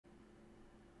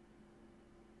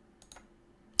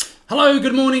Hello,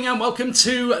 good morning and welcome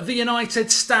to the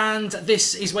United Stand.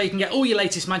 This is where you can get all your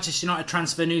latest Manchester United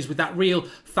transfer news with that real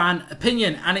fan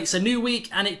opinion. And it's a new week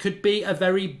and it could be a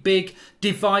very big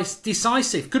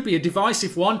could be a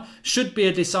divisive one, should be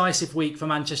a decisive week for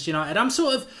Manchester United.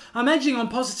 I'm edging on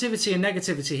positivity and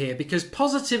negativity here, because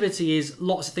positivity is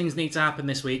lots of things need to happen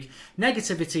this week.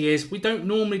 Negativity is we don't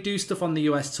normally do stuff on the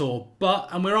US tour,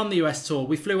 and we're on the US tour.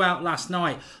 We flew out last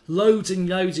night, loads and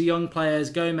loads of young players,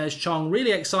 Gomez, Chong,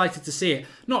 really excited to see it.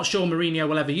 Not sure Mourinho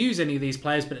will ever use any of these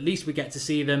players, but at least we get to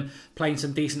see them playing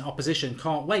some decent opposition.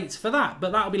 Can't wait for that,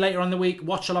 but that'll be later on in the week,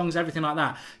 watch-alongs, everything like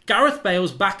that. Gareth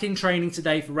Bale's back in training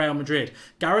today for Real Madrid.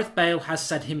 Gareth Bale has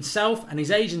said himself, and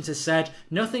his agent has said,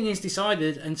 nothing is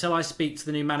decided until I speak to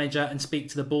the new manager and speak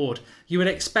to the board. You would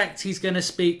expect he's going to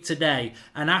speak today,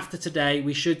 and after today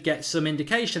we should get some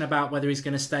indication about whether he's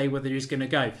going to stay, whether he's going to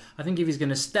go. I think if he's going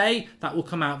to stay, that will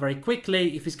come out very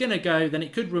quickly. If he's going to go, then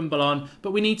it could rumble on,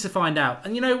 but we need to find out.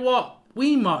 And you know what?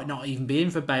 We might not even be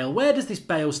in for Bale. Where does this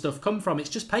Bale stuff come from? It's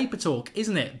just paper talk,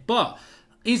 isn't it? But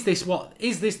is this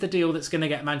the deal that's going to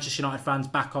get Manchester United fans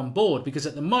back on board? Because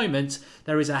at the moment,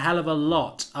 there is a hell of a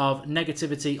lot of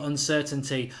negativity,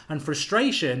 uncertainty and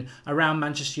frustration around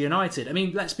Manchester United. I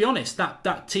mean, let's be honest,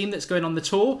 that team that's going on the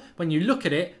tour, when you look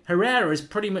at it, Herrera is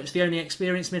pretty much the only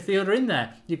experienced midfielder in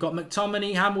there. You've got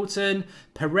McTominay, Hamilton,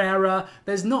 Pereira.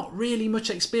 There's not really much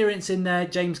experience in there.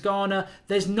 James Garner,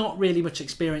 there's not really much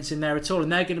experience in there at all.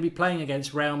 And they're going to be playing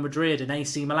against Real Madrid and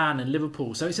AC Milan and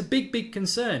Liverpool. So it's a big, big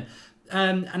concern.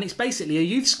 And it's basically a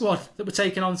youth squad that we're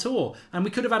taking on tour. And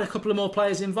we could have had a couple of more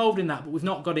players involved in that, but we've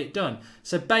not got it done.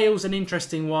 So Bale's an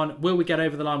interesting one. Will we get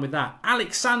over the line with that?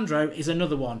 Alex Sandro is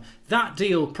another one. That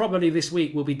deal probably this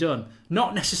week will be done.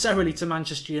 Not necessarily to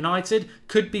Manchester United,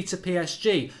 could be to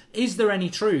PSG. Is there any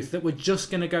truth that we're just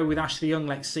going to go with Ashley Young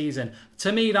next season?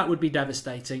 To me, that would be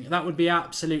devastating. That would be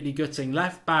absolutely gutting.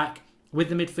 Left back with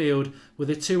the midfield were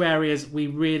the two areas we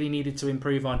really needed to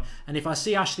improve on. And if I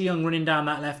see Ashley Young running down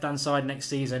that left-hand side next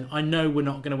season, I know we're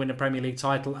not going to win a Premier League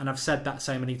title, and I've said that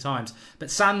so many times. But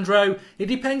Sandro, it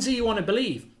depends who you want to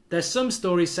believe. There's some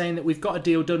stories saying that we've got a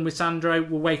deal done with Sandro,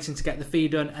 we're waiting to get the fee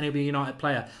done and he'll be a United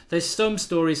player. There's some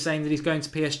stories saying that he's going to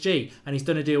PSG and he's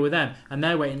done a deal with them and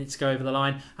they're waiting it to go over the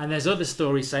line. And there's other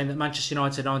stories saying that Manchester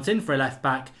United aren't in for a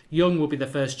left-back. Young will be the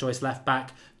first choice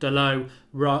left-back. Dalot,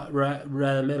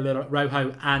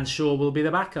 Rojo and Shaw will be the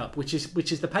backup, which is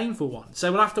the painful one.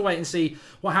 So we'll have to wait and see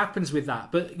what happens with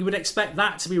that. But you would expect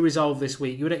that to be resolved this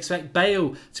week. You would expect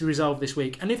Bale to be resolved this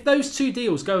week. And if those two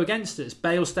deals go against us,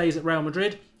 Bale stays at Real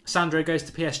Madrid, Sandro goes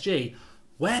to PSG,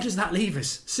 where does that leave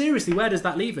us? Seriously, where does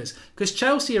that leave us? Because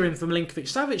Chelsea are in for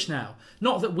Milinkovic-Savic now.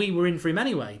 Not that we were in for him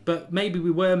anyway, but maybe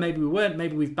we were, maybe we weren't,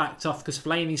 maybe we've backed off because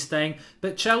Fellaini's staying.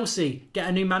 But Chelsea get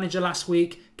a new manager last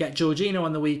week, get Jorginho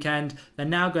on the weekend. They're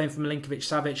now going for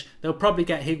Milinkovic-Savic. They'll probably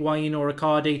get Higuain or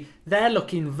Icardi. They're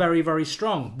looking very, very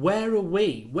strong. Where are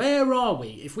we? Where are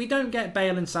we? If we don't get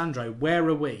Bale and Sandro, where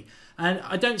are we? And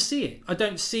I don't see it. I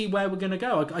don't see where we're going to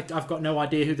go. I've got no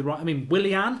idea who the right... I mean,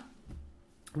 Willian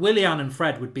and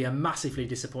Fred would be a massively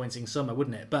disappointing summer,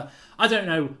 wouldn't it? But I don't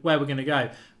know where we're going to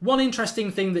go. One interesting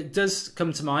thing that does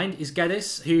come to mind is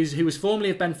Guedes, who was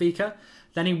formerly of Benfica.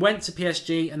 Then he went to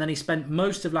PSG and then he spent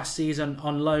most of last season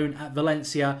on loan at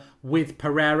Valencia with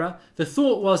Pereira. The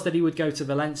thought was that he would go to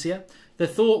Valencia. The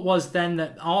thought was then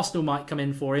that Arsenal might come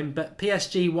in for him, but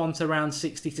PSG want around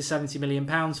 60 to 70 million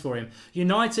pounds for him.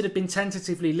 United have been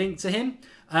tentatively linked to him.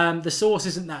 The source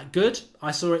isn't that good.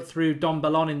 I saw it through Don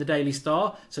Ballon in the Daily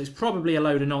Star, so it's probably a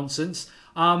load of nonsense.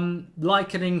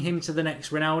 Likening him to the next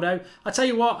Ronaldo. I tell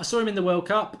you what, I saw him in the World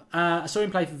Cup. I saw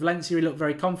him play for Valencia. He looked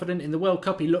very confident. In the World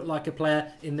Cup, he looked like a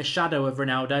player in the shadow of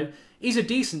Ronaldo. He's a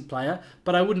decent player,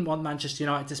 but I wouldn't want Manchester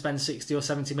United to spend 60 or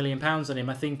 70 million pounds on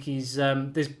him. I think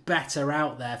there's better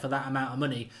out there for that amount of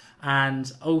money.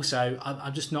 And also,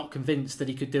 I'm just not convinced that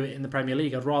he could do it in the Premier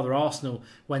League. I'd rather Arsenal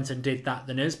went and did that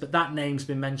than us, but that name's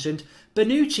been mentioned.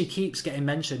 Bonucci keeps getting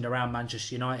mentioned around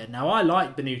Manchester United. Now, I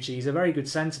like Bonucci. He's a very good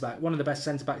centre-back, one of the best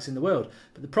centre-backs in the world.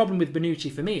 But the problem with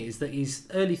Bonucci for me is that he's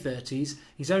early 30s.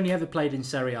 He's only ever played in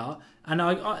Serie A.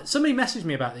 And somebody messaged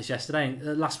me about this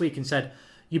last week and said,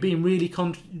 you're being really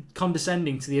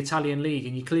condescending to the Italian league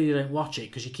and you clearly don't watch it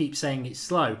because you keep saying it's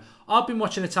slow. I've been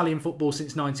watching Italian football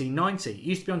since 1990. It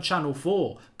used to be on Channel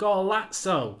 4.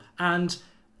 Golazzo. And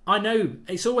I know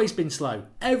it's always been slow.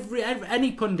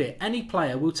 Any pundit, any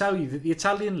player will tell you that the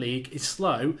Italian league is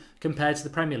slow compared to the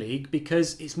Premier League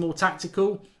because it's more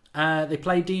tactical, they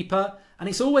play deeper, and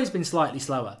it's always been slightly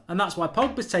slower. And that's why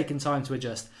Pogba's taken time to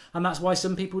adjust. And that's why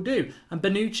some people do. And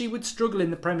Bonucci would struggle in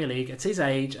the Premier League at his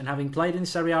age and having played in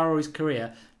Serie A all his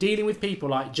career, dealing with people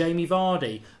like Jamie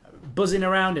Vardy, buzzing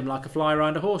around him like a fly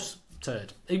around a horse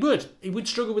turd. He would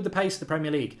struggle with the pace of the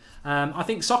Premier League. I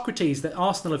think Socrates, that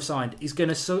Arsenal have signed, is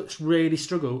going to really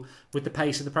struggle with the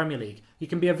pace of the Premier League. You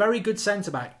can be a very good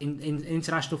centre-back in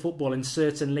international football in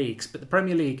certain leagues, but the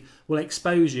Premier League will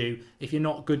expose you if you're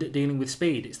not good at dealing with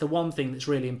speed. It's the one thing that's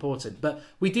really important. But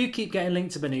we do keep getting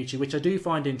linked to Bonucci, which I do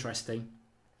find interesting.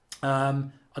 I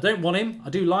don't want him.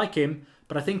 I do like him.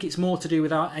 But I think it's more to do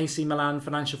with our AC Milan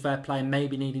financial fair play and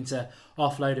maybe needing to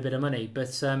offload a bit of money.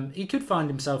 But he could find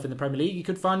himself in the Premier League. He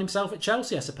could find himself at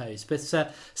Chelsea, I suppose. But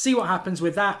see what happens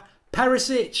with that.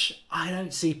 Perisic, I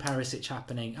don't see Perisic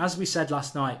happening. As we said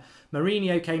last night,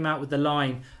 Mourinho came out with the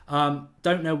line.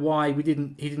 Don't know why he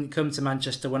didn't come to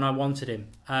Manchester when I wanted him.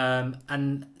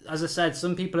 And as I said,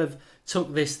 some people have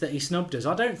took this that he snubbed us.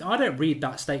 I don't read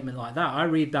that statement like that. I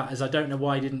read that as I don't know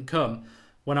why he didn't come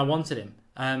when I wanted him.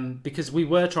 Because we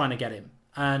were trying to get him,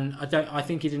 and I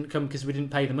think he didn't come because we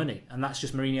didn't pay the money, and that's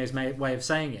just Mourinho's way of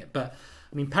saying it. But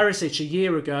I mean, Perisic a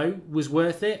year ago was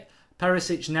worth it.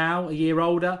 Perisic now, a year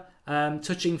older,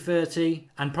 touching 30,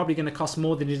 and probably going to cost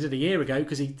more than he did a year ago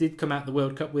because he did come out the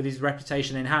World Cup with his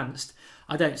reputation enhanced.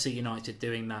 I don't see United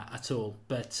doing that at all.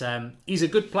 But he's a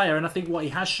good player, and I think what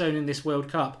he has shown in this World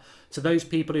Cup to those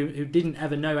people who didn't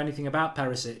ever know anything about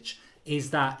Perisic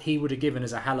is that he would have given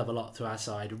us a hell of a lot to our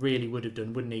side. Really would have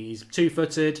done, wouldn't he? He's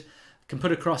two-footed, can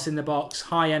put a cross in the box,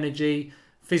 high energy,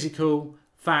 physical,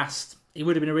 fast. He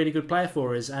would have been a really good player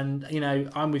for us. And, you know,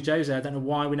 I'm with Jose. I don't know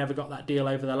why we never got that deal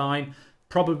over the line.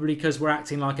 Probably because we're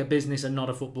acting like a business and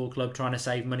not a football club, trying to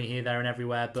save money here, there and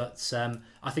everywhere. But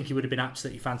I think he would have been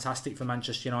absolutely fantastic for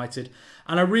Manchester United.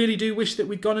 And I really do wish that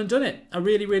we'd gone and done it. I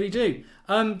really, really do.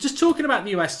 Just talking about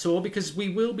the US Tour, because we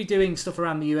will be doing stuff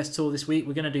around the US Tour this week.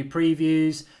 We're going to do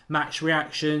previews, match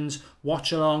reactions,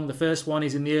 watch along. The first one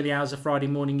is in the early hours of Friday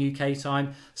morning UK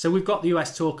time. So we've got the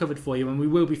US Tour covered for you, and we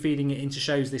will be feeding it into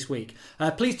shows this week.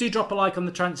 Please do drop a like on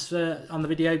the transfer on the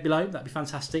video below. That'd be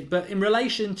fantastic. But in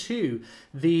relation to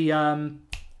the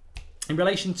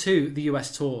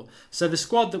US Tour, so the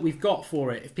squad that we've got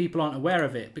for it, if people aren't aware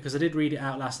of it, because I did read it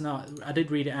out last night. I did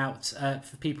read it out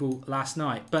for people last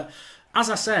night. But as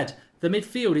I said, the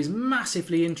midfield is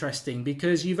massively interesting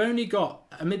because you've only got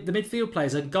the midfield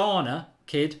players are Garner,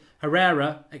 kid,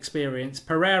 Herrera, experience,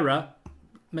 Pereira,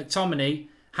 McTominay,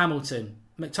 Hamilton.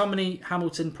 McTominay,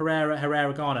 Hamilton, Pereira,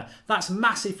 Herrera, Garner. That's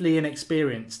massively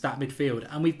inexperienced, that midfield,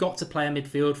 and we've got to play a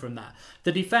midfield from that.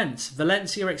 The defence,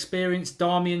 Valencia experienced,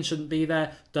 Darmian shouldn't be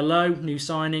there, Dalot, new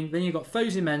signing. Then you've got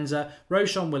Fosu Mensah,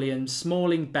 Roshan Williams,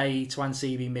 Smalling, Bay,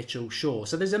 Twansibi, Mitchell, Shaw.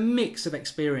 So there's a mix of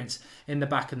experience in the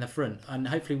back and the front, and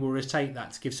hopefully we'll rotate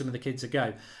that to give some of the kids a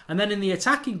go. And then in the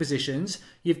attacking positions,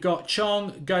 you've got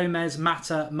Chong, Gomez,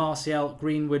 Mata, Martial,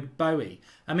 Greenwood, Bowie.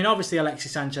 I mean, obviously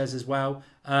Alexis Sanchez as well.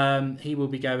 He will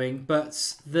be going, but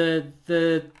the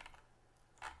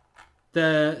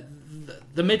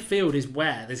midfield is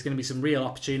where there's going to be some real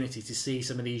opportunity to see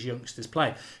some of these youngsters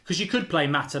play, because you could play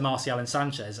Mata, Martial and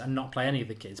Sanchez and not play any of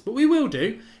the kids, but we will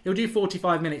do. He'll do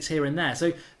 45 minutes here and there,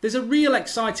 so there's a real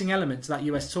exciting element to that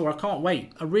US Tour. I can't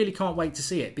wait. I really can't wait to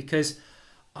see it, because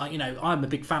you know, I'm a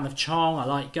big fan of Chong. I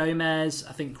like Gomez.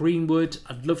 I think Greenwood,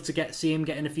 I'd love to see him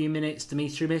get in a few minutes.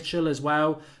 Dimitri Mitchell as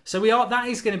well. So that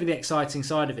is going to be the exciting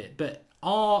side of it. But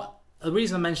the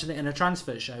reason I mentioned it in a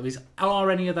transfer show is,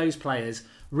 are any of those players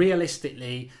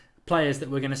realistically players that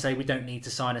we're going to say we don't need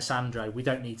to sign a Sandro, we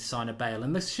don't need to sign a Bale?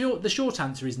 And the short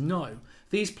answer is no.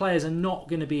 These players are not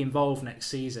going to be involved next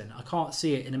season. I can't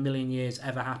see it in a million years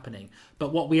ever happening.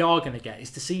 But what we are going to get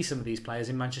is to see some of these players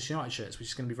in Manchester United shirts, which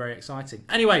is going to be very exciting.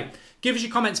 Anyway, give us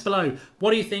your comments below.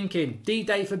 What are you thinking?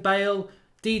 D-Day for Bale,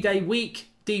 D-Day week,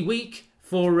 D-Week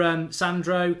for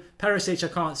Sandro, Perisic, I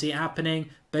can't see it happening.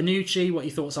 Bonucci, what are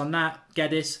your thoughts on that?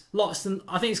 Geddes, lots of them.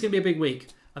 I think it's going to be a big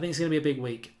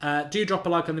week. Do drop a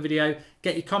like on the video,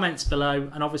 get your comments below,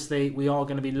 and obviously we are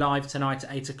going to be live tonight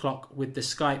at 8 o'clock with the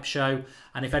Skype show,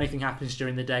 and if anything happens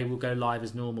during the day, we'll go live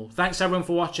as normal. Thanks everyone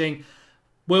for watching.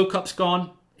 World Cup's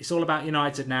gone. It's all about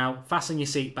United now. Fasten your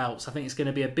seatbelts. I think it's going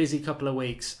to be a busy couple of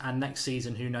weeks, and next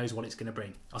season, who knows what it's going to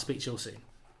bring. I'll speak to you all soon.